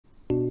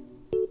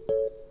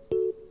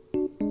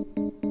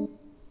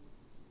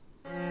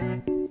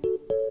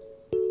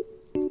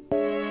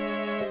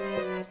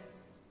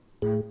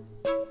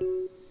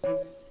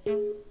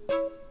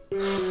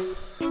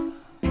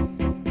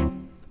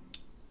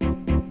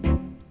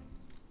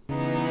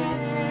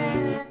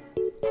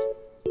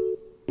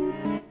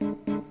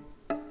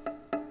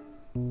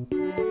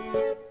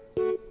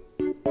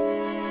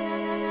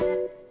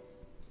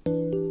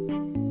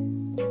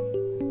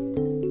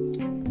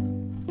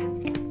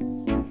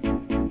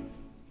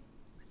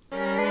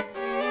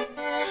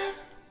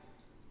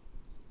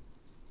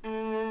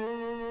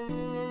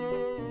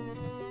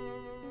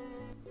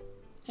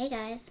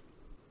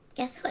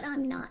Guess what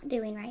I'm not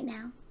doing right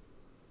now?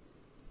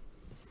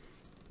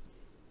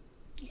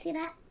 You see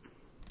that?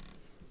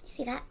 You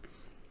see that?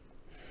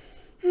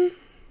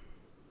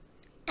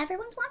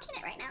 Everyone's watching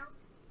it right now.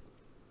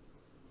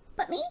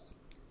 But me?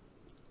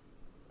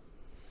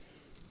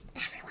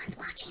 Everyone's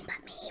watching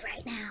but me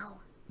right now.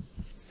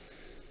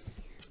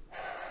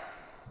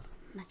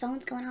 My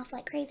phone's going off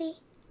like crazy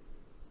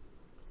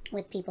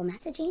with people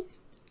messaging.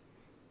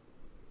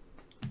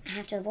 I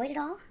have to avoid it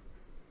all.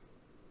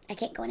 I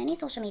can't go on any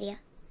social media.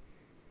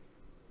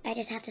 I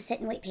just have to sit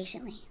and wait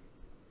patiently.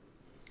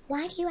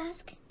 Why do you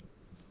ask?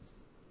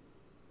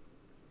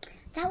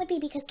 That would be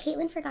because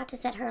Caitlin forgot to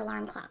set her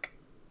alarm clock.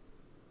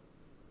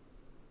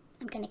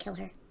 I'm gonna kill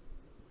her.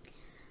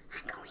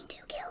 I'm going to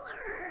kill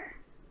her.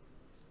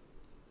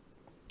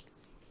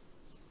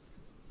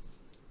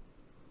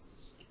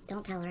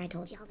 Don't tell her I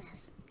told you all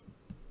this.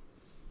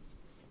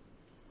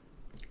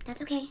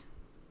 That's okay.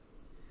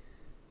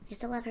 I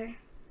still love her.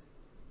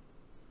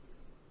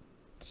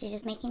 She's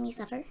just making me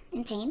suffer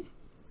in pain.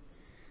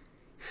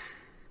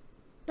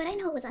 But I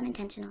know it was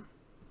unintentional.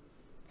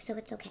 So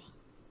it's okay.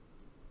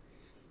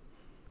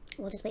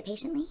 We'll just wait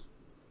patiently.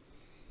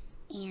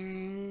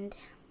 And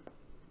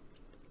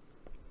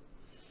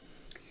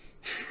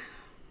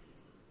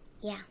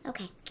yeah,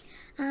 okay.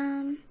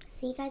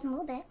 See you guys in a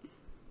little bit.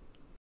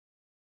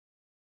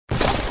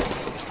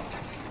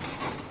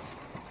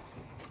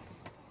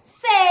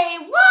 Say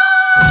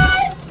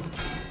what?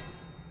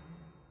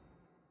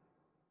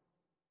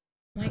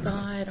 Oh my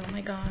god, oh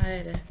my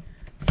god.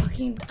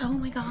 Fucking, oh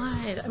my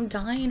god. I'm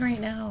dying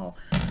right now.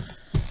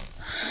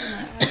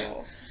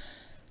 Oh.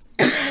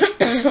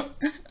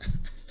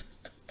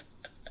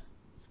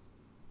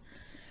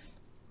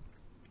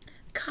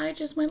 Kai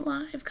just went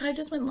live. Kai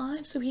just went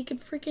live so he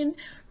could freaking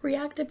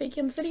react to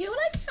Baekhyun's video, and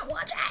I can't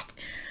watch it.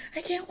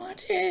 I can't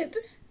watch it.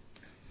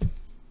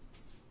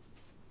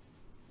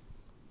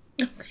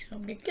 Okay,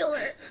 I'm gonna kill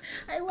her.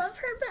 I love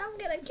her, but I'm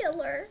gonna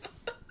kill her.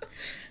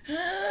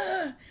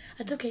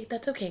 That's okay,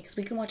 because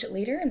we can watch it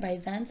later, and by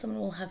then someone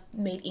will have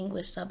made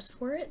English subs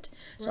for it,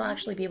 so I'll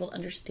actually be able to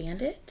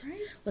understand it.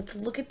 Right. Let's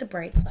look at the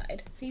bright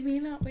side. See me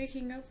not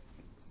waking up?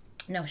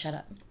 No, shut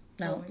up.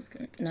 No,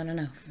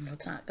 no.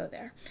 Let's not go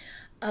there.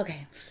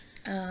 Okay.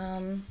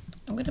 I'm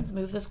gonna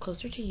move this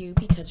closer to you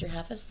because you're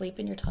half asleep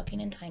and you're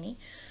talking in tiny.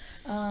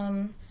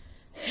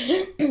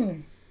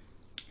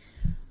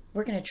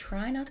 We're gonna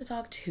try not to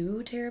talk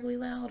too terribly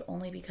loud,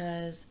 only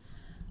because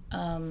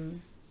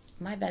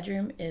my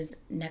bedroom is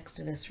next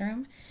to this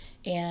room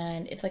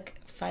and it's like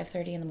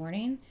 5:30 in the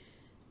morning.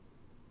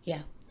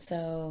 Yeah,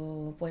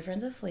 so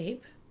boyfriend's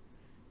asleep,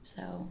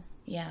 so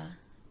yeah,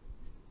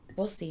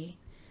 we'll see.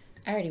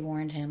 I already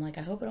warned him, like,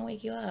 I hope I don't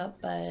wake you up,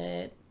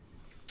 but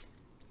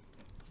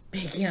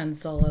Baekhyun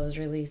solo is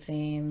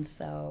releasing,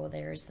 so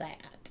there's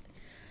that.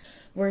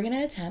 We're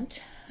gonna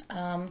attempt.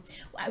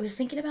 I was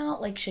thinking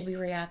about, like, should we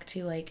react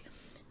to, like,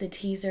 the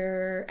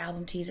teaser,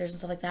 album teasers and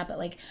stuff like that, but,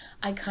 like,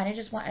 I kind of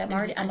just want, I'm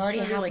already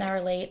half an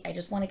hour late. I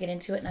just want to get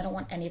into it, and I don't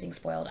want anything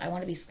spoiled. I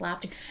want to be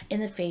slapped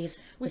in the face.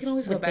 We can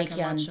always go back and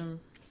watch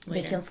them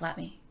later. Baekhyun, slap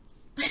me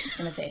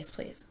in the face,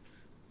 please.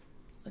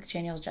 Look,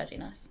 Daniel's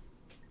judging us.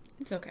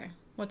 It's okay.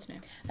 What's new?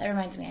 That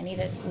reminds me, I need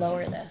to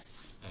lower this.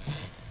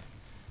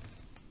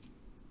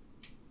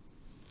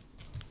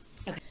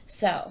 Okay,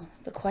 so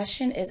the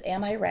question is,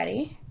 am I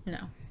ready?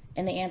 No.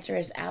 And the answer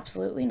is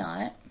absolutely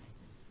not.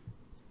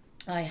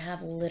 I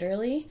have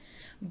literally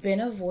been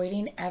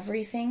avoiding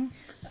everything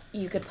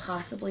you could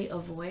possibly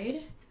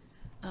avoid.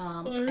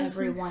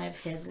 Every one of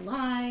his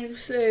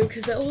lives. Same,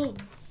 because that little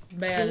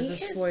man is a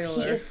spoiler.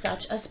 He is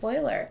such a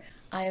spoiler.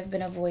 I have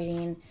been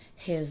avoiding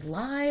his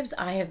lives.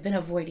 I have been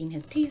avoiding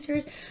his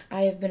teasers.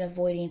 I have been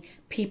avoiding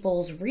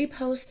people's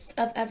reposts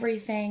of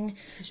everything.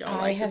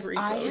 I have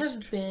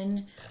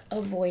been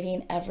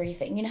avoiding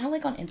everything. You know how,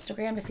 like, on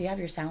Instagram, if you have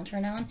your sound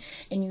turned on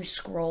and you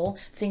scroll,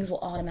 things will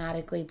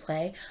automatically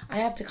play? I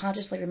have to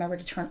consciously remember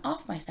to turn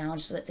off my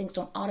sound so that things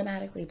don't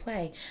automatically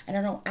play and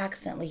I don't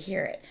accidentally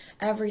hear it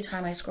every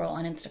time I scroll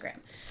on Instagram.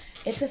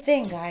 It's a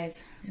thing,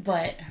 guys,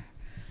 but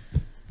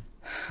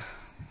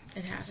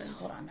it happens.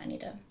 Hold on, I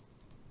need to...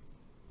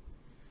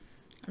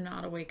 I'm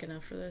not awake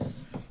enough for this.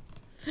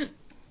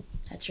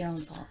 That's your own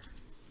fault.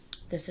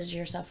 This is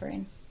your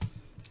suffering.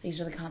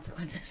 These are the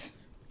consequences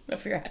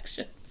of your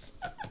actions.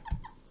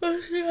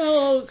 Let's see how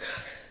long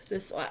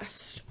this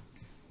lasts.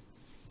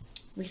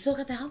 We still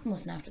got the album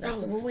listen after this,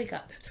 so we'll wake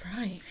up. That's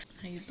right.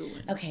 How you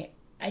doing? Okay,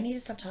 I need to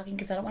stop talking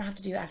because I don't want to have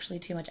to do actually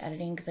too much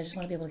editing because I just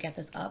want to be able to get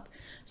this up.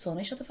 So let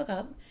me shut the fuck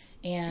up.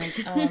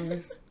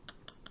 And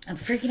I'm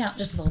freaking out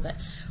just a little bit.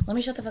 Let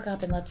me shut the fuck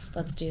up and let's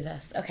do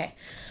this. Okay.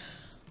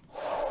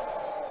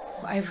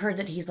 I've heard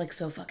that he's, like,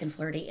 so fucking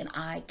flirty, and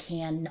I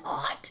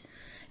cannot.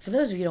 For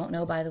those of you who don't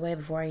know, by the way,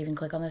 before I even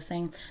click on this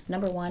thing,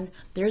 number one,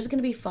 there's going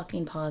to be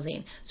fucking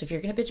pausing. So if you're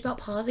going to bitch about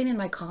pausing in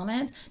my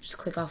comments, just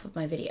click off of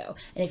my video.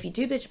 And if you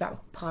do bitch about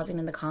pausing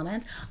in the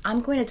comments, I'm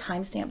going to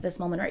timestamp this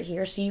moment right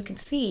here so you can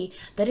see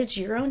that it's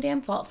your own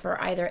damn fault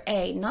for either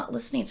A, not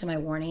listening to my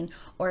warning,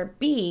 or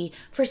B,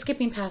 for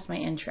skipping past my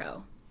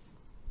intro.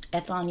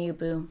 It's on you,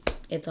 boo.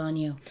 It's on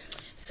you.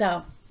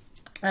 So,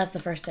 that's the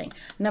first thing.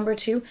 Number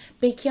 2,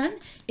 Baekhyun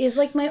is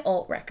like my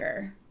alt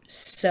wrecker.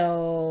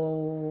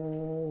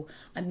 So,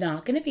 I'm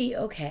not going to be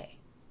okay.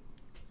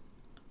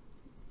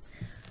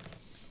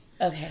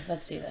 Okay,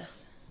 let's do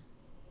this.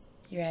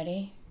 You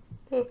ready?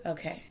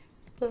 Okay.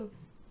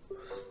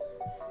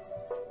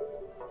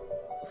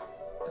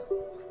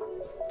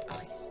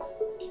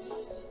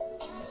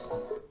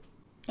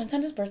 When's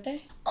his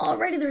birthday?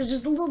 Already there's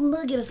just a little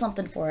nugget of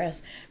something for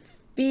us.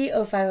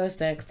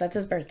 B0506, that's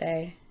his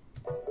birthday.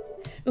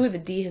 Ooh, the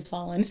D has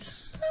fallen.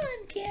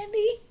 On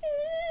candy.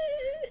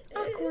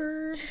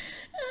 Awkward.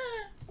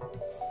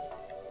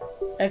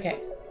 Okay.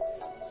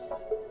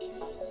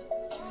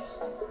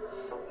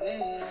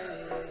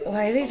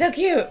 Why is he so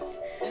cute?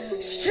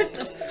 Shit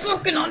the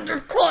fucking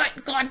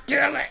undercut! God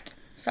damn it!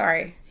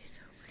 Sorry.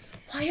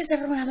 Why does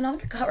everyone have an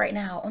undercut right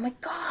now? Oh my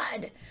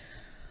god!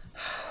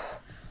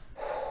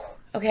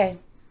 Okay.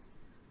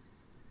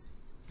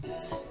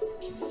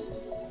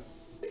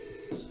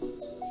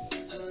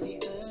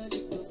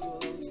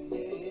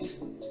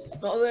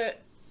 Love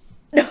it.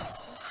 No.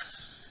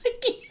 I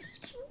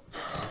can't.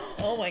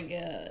 Oh my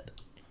god.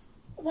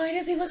 Why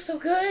does he look so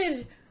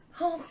good?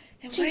 Oh,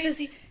 And Jesus. why is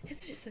he?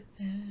 It's just like.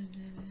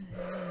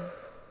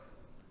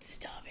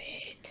 Stop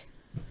it.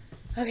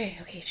 Okay,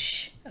 okay,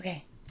 shh.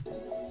 Okay.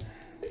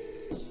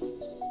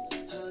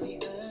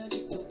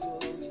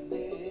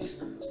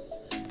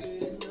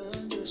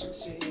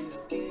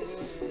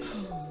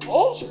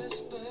 Oh!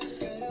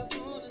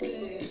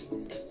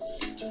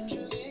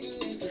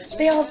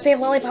 They have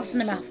lollipops in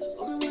their mouth.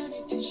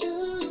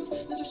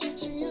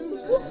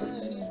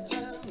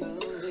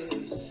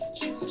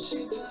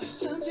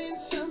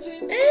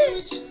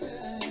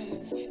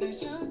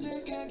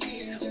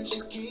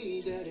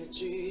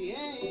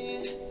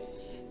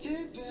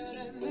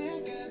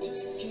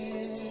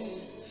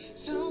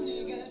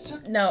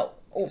 No.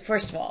 Oh,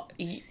 first of all,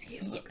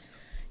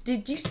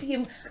 did you see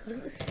him?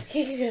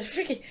 He was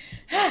freaking.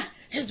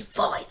 His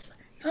voice.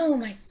 Oh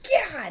my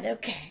god.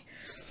 Okay.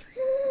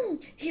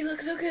 He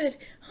looks so good.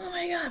 Oh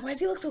my god. Why does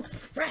he look so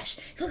fresh?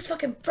 He looks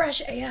fucking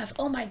fresh AF.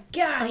 Oh my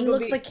god. He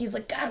looks like he's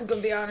like. I'm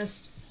gonna be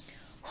honest.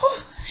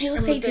 He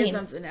looks I'm gonna say 18.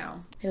 something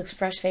now. He looks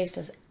fresh faced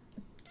as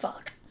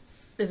fuck.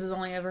 This has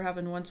only ever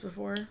happened once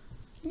before.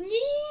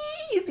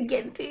 He's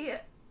getting to you.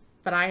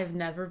 But I have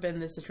never been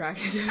this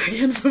attracted to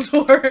Baekhyun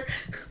before.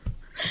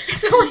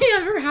 It's only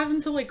ever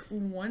happened to like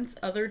once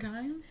other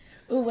time.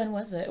 Ooh, when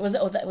was it? Was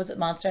it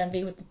Monster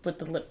Envy with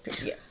the lip?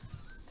 Yeah.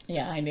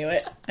 Yeah, I knew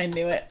it. I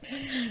knew it.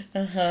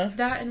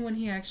 That and when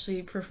he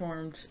actually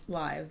performed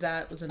live,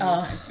 that was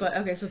another time. But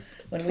okay, so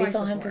when we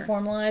saw him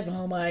perform live,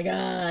 oh my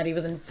god, he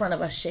was in front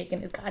of us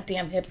shaking his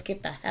goddamn hips.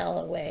 Get the hell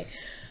away.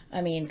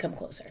 I mean, come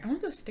closer. I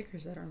want those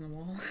stickers that are on the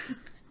wall.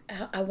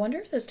 I wonder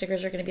if those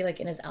stickers are going to be like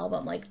in his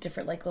album, like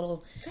different, like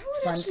little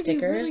fun actually be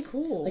stickers. really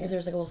cool. Like if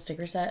there's like a little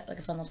sticker set, like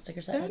a fun little sticker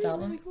set in That would his be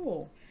album. really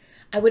cool.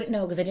 I wouldn't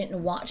know because I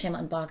didn't watch him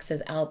unbox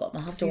his album.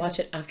 I'll have to watch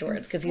it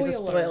afterwards because he's a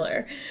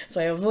spoiler.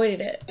 So I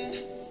avoided it.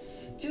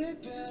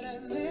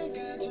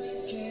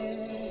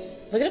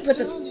 Look at it. Put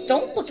this.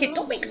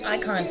 Don't make eye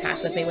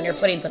contact with me when you're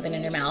putting something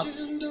in your mouth.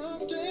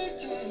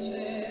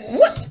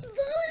 What?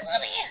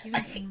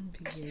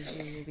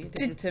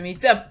 To me.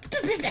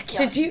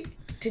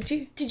 Did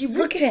you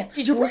look at him?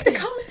 Did you look read the at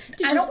him? comment?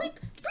 Did you read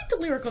the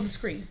lyric on the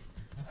screen?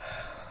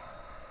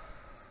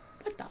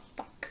 What the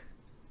fuck?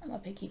 I'm a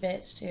picky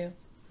bitch too.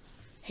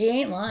 He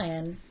ain't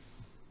lying.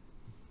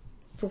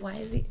 But why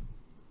is he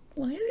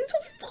so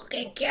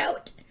fucking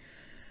cute?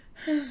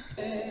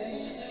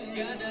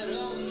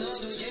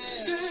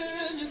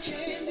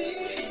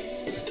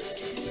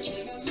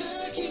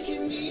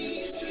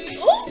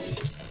 Oh!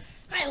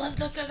 I love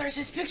that there's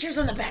his pictures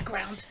on the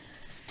background.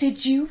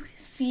 Did you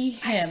see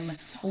him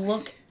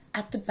look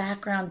at the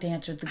background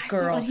dancer, the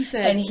girl, what he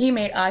said. and he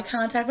made eye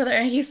contact with her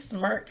and he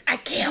smirked? I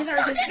can't.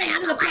 There's his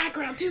face in the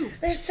background too.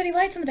 There's city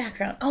lights in the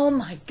background. Oh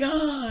my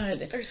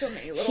god. There's so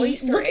many little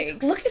Easter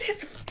eggs. Look at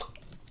his.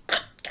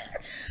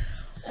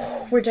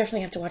 We're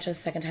definitely have to watch this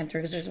a second time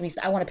through because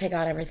I want to pick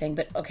out everything.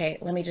 But okay,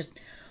 let me just.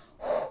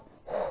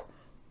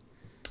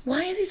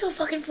 Why is he so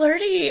fucking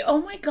flirty? Oh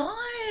my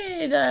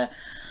god.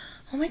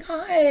 Oh my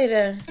god.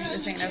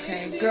 This ain't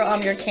okay. Girl,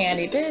 I'm your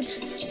candy, bitch.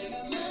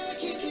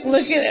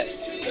 Look at it.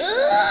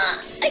 Ugh,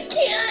 I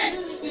can't.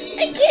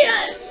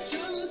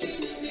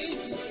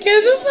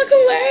 Get the fuck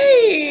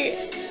away.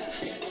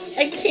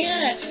 I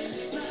can't.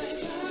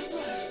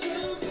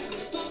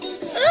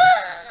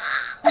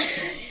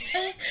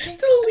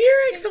 The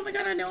lyrics. Oh my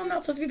god, I know I'm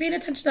not supposed to be paying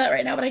attention to that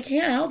right now, but I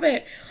can't help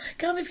it.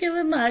 Got me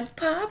feeling like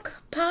pop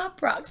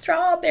rock,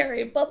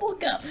 strawberry, bubble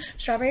gum.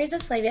 Strawberry is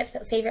his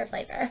favorite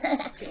flavor.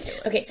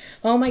 Okay.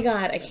 Oh my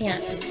god, I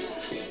can't.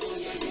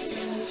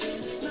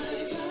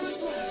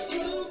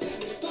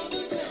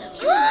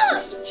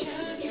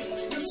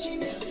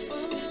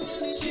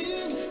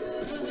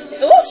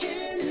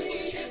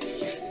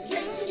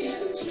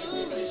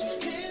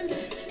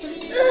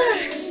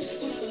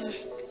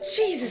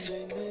 Jesus.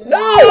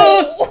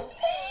 No!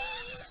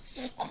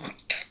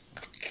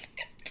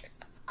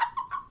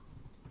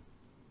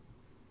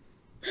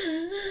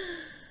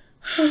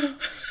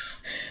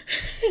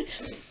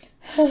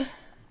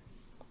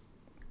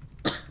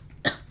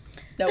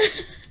 Nope.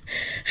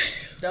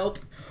 Nope.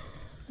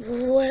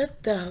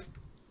 What the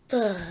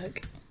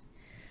fuck?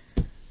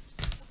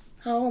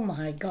 Oh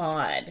my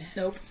god.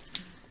 Nope.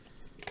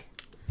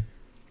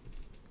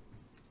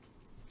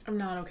 I'm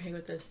not okay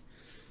with this.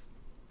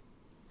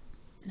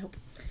 Nope.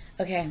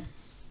 Okay.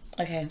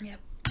 Okay. Yep.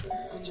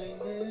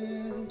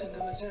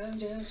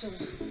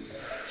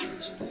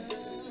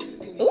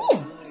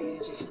 Ooh.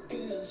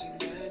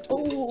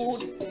 Ooh.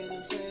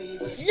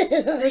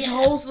 This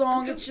whole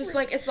song, it's just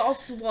like, it's all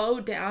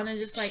slowed down and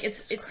just like,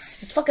 it's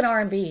fucking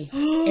R&B.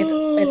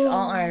 It's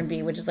all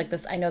R&B, which is like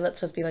this. I know that's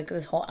supposed to be like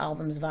this whole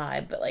album's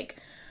vibe, but like,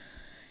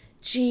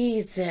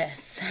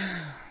 Jesus.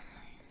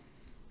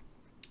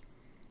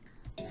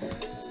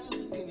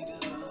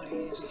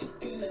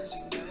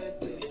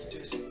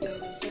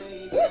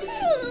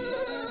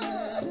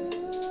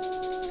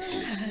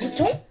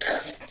 Don't.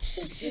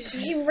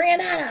 He ran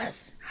at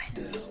us. I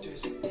know.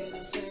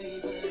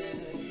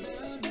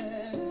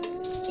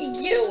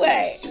 Get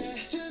away.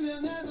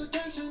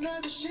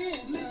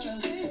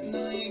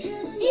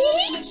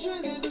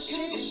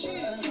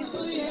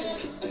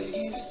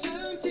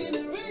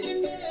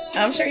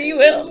 I'm sure you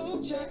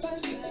will.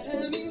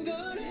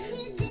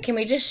 Can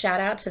we just shout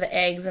out to the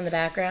eggs in the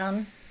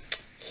background?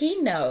 He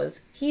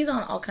knows. He's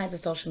on all kinds of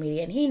social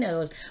media, and he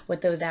knows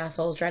what those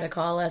assholes try to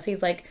call us.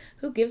 He's like,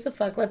 who gives a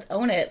fuck? Let's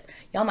own it.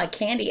 Y'all my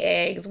candy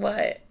eggs.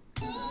 What?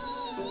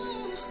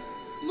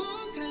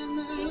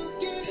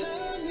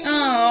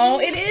 Oh,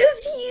 it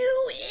is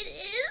you. It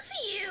is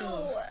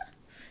you.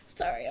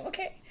 Sorry, I'm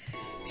okay.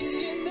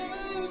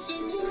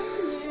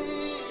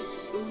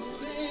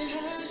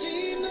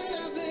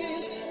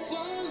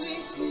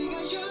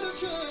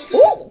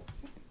 Ooh!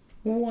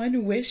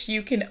 One wish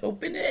you can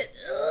open it.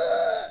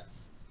 Ugh.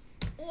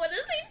 What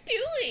is he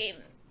doing?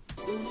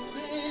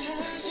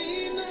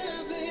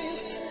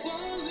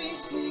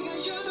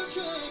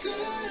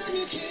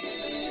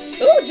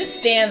 Ooh, just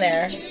stand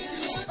there.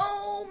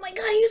 Oh my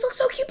god, you look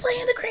so cute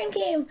playing the crane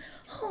game.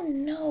 Oh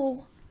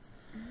no.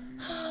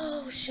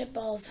 Oh,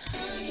 shitballs.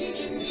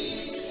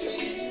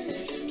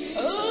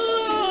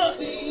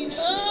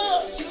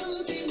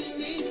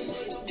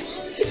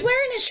 He's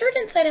wearing his shirt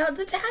inside out.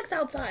 The tag's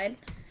outside.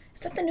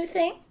 Is that the new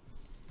thing?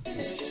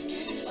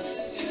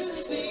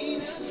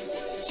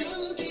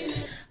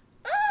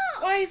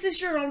 Why is his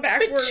shirt on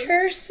backwards?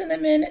 Mature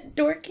cinnamon,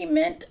 dorky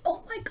mint.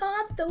 Oh my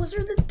god, those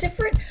are the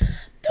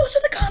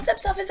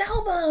concepts of his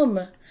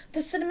album.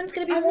 The cinnamon's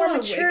gonna be more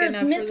mature.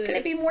 Mint's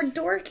gonna be more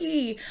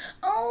dorky.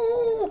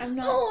 Oh, I'm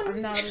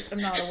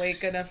not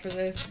awake enough for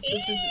this.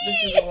 This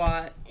is a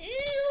lot.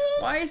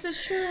 Why is this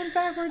shirt on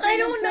backwards? I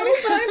don't know,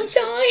 but I'm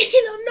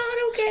dying. I'm not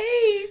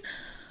okay.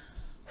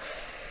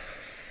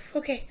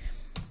 Okay,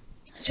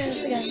 let's try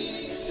this again.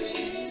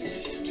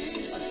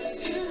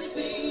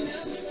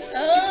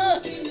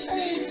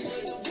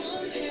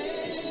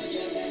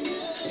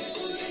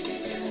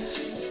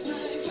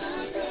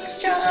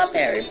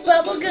 Strawberry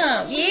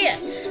bubblegum, yeah.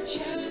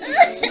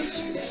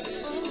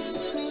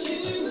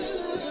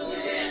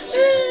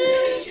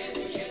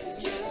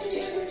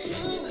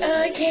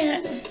 I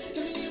can't.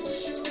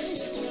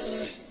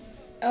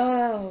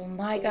 Oh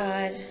my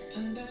god.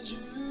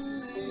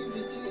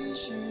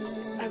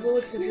 I will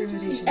accept your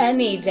invitation.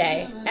 Any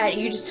day.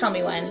 You just tell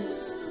me when.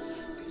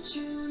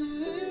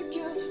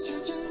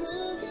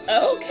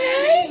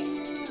 Okay.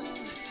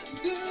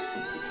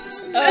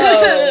 Oh,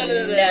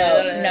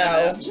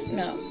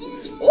 no.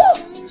 Ooh.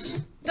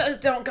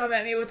 Don't come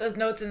at me with those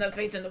notes and the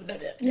face and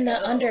the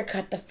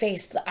undercut, the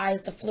face, the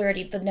eyes, the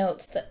flirty, the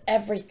notes, the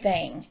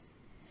everything.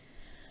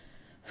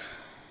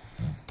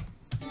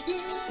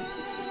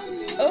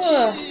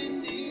 Ugh.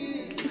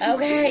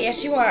 Okay,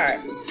 yes you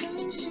are.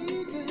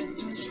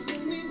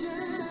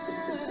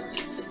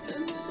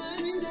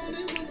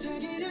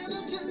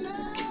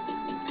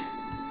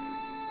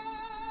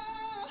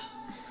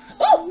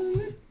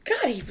 Oh!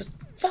 God, he was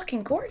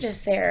fucking gorgeous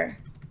there.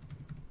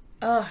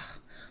 Ugh.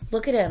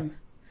 Look at him.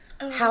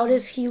 How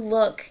does he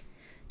look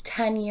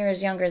 10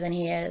 years younger than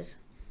he is?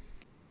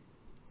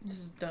 This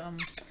is dumb.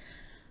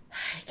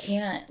 I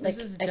can't. This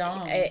is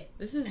dumb.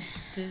 This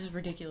is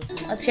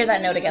ridiculous. Let's hear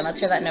that note again.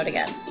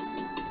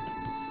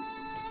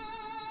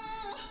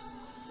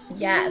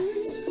 Yes.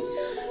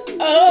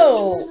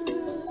 Oh.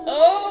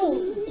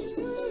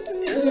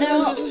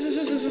 No.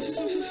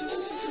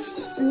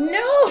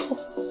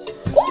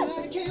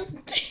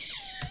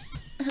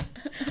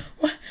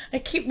 What? I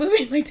keep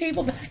moving my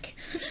table back.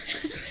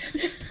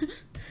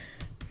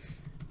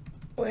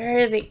 Where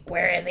is he?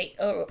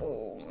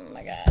 Oh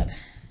my god.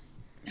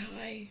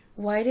 Hi.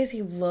 Why does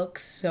he look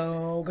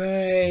so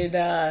good?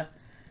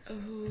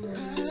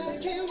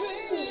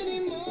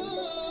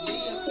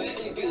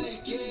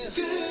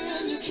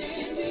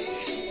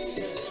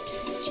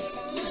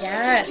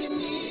 Yes.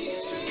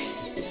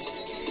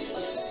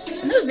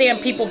 And those damn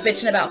people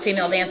bitching about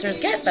female dancers,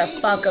 get the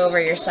fuck over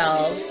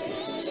yourselves.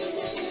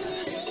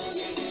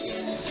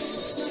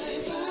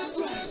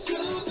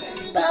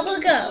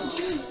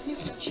 Bubblegum.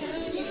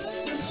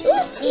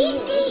 Ooh,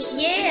 eat,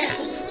 yeah.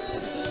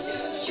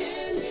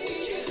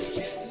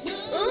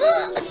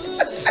 Ooh.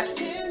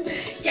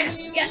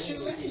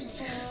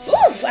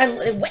 Ooh,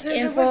 I'm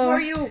waiting for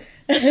you.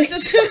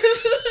 Just for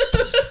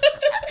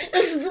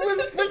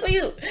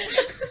you.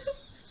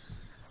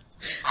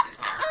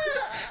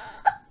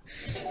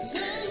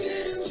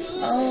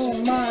 Oh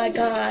my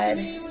god.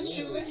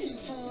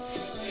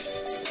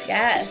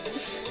 Yes.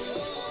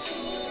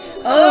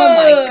 Oh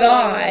my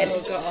god.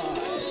 Oh god.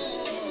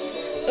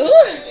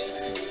 Ooh.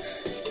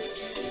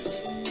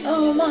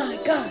 Oh my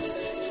god.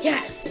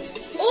 Yes.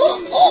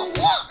 Oh, oh,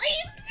 oh.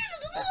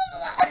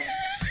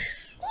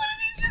 What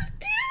did he just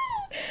do?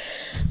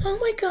 Oh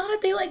my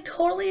god, they like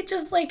totally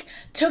just like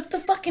took the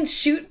fucking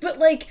shoot but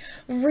like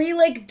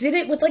did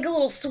it with like a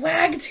little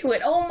swag to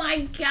it. Oh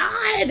my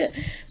god.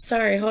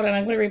 Sorry, hold on,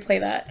 I'm gonna replay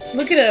that.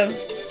 Look at him.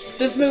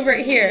 This move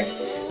right here.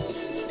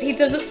 He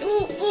does it.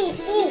 Ooh, ooh,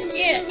 ooh.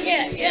 Yeah,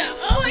 yeah, yeah.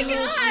 Oh my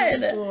god.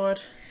 Jesus Lord.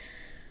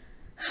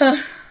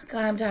 God,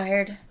 I'm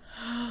tired.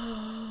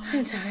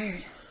 I'm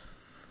tired.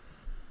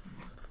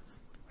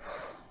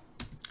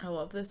 I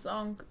love this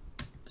song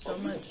so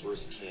much. The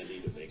first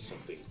candy to make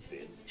something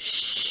thin.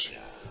 Shh.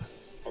 Nah.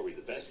 Are we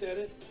the best at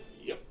it?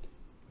 Yep.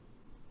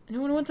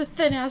 No one wants a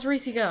thin ass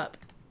Reese cup.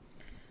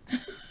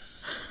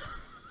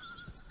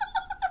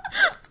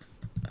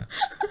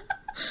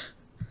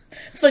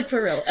 Like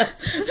for real.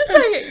 I'm just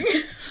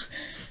saying.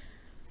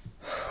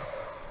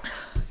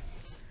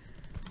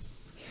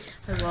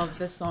 I love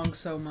this song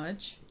so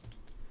much.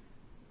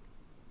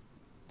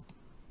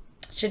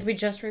 Should we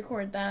just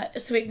record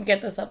that so we can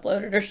get this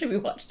uploaded, or should we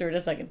watch through it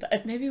a second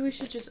time? Maybe we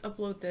should just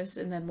upload this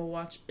and then we'll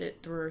watch it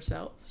through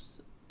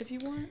ourselves, if you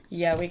want.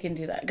 Yeah, we can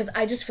do that. Because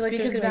I just feel like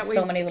there's gonna be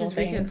so many little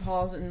things. We can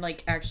pause and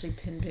like actually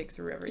pinpick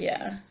through everything.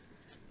 Yeah.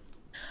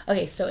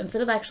 Okay, so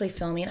instead of actually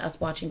filming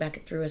us watching back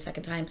it through a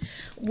second time,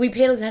 we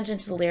paid attention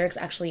to the lyrics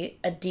actually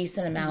a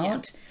decent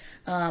amount,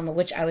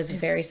 which I was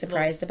very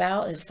surprised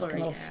about. His fucking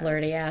little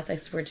flirty ass, I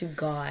swear to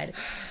God.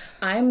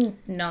 I'm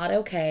not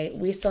okay.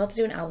 We still have to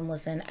do an album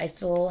listen. I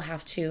still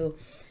have to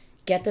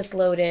get this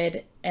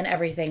loaded and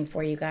everything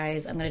for you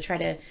guys. We're going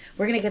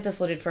to get this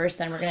loaded first,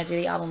 then we're going to do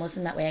the album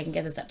listen. That way I can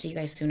get this up to you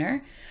guys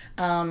sooner.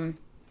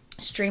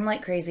 Stream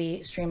like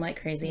crazy.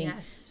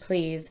 Yes.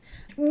 Please.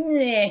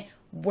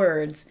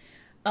 Words.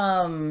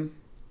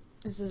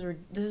 This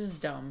is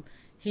dumb.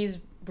 He's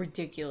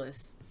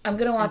ridiculous. I'm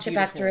gonna watch it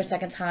back through a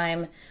second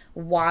time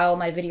while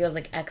my video is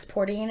like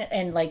exporting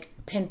and like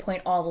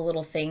pinpoint all the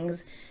little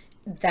things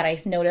that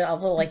I noted, all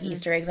the little like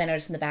Easter eggs I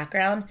noticed in the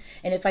background.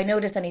 And if I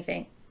notice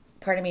anything,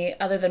 pardon me,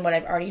 other than what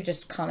I've already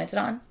just commented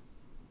on,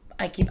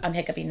 I'm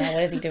hiccuping now.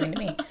 What is he doing to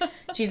me?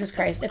 Jesus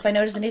Christ. If I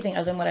notice anything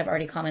other than what I've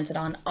already commented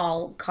on,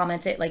 I'll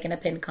comment it like in a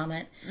pinned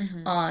comment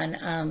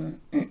on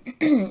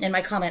in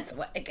my comments.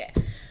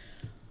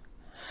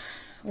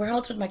 Where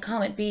else would my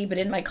comment be but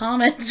in my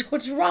comments?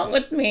 What's wrong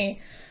with me?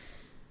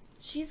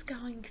 She's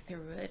going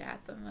through it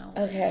at the moment.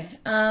 Okay.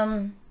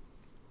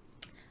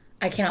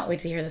 I cannot wait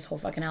to hear this whole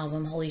fucking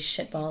album. Holy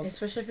shitballs.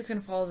 Especially if it's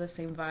gonna follow the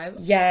same vibe.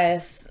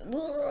 Yes.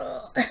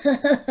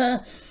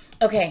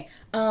 Okay.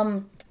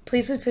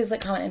 Please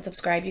like, comment, and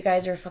subscribe. You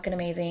guys are fucking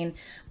amazing.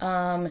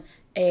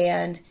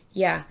 And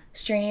yeah,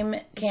 stream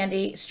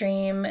Candy,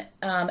 stream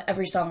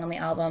every song on the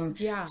album.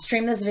 Yeah.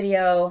 Stream this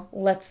video.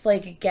 Let's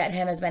like get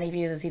him as many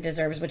views as he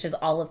deserves, which is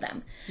all of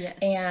them. Yes.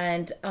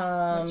 And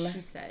what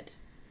she said.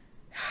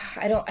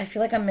 I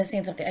feel like I'm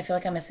missing something.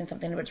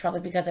 But it's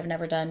probably because I've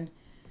never done.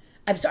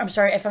 I'm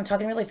sorry if I'm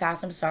talking really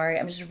fast. I'm sorry.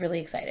 I'm just really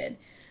excited.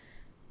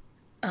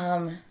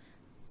 Am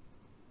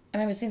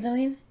I missing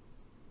something?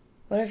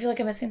 What do I feel like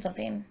I'm missing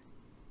something?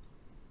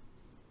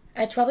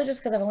 It's probably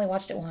just because I've only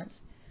watched it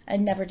once. I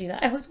never do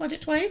that. I always watch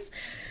it twice.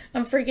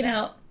 I'm freaking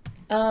out.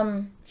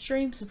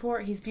 Stream,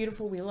 support. He's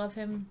beautiful. We love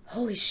him.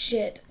 Holy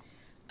shit.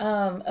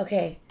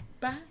 Okay.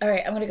 Bye. All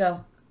right, I'm gonna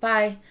go.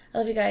 Bye. I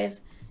love you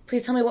guys.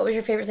 Please tell me what was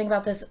your favorite thing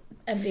about this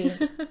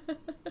MV.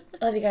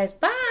 I love you guys.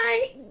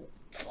 Bye.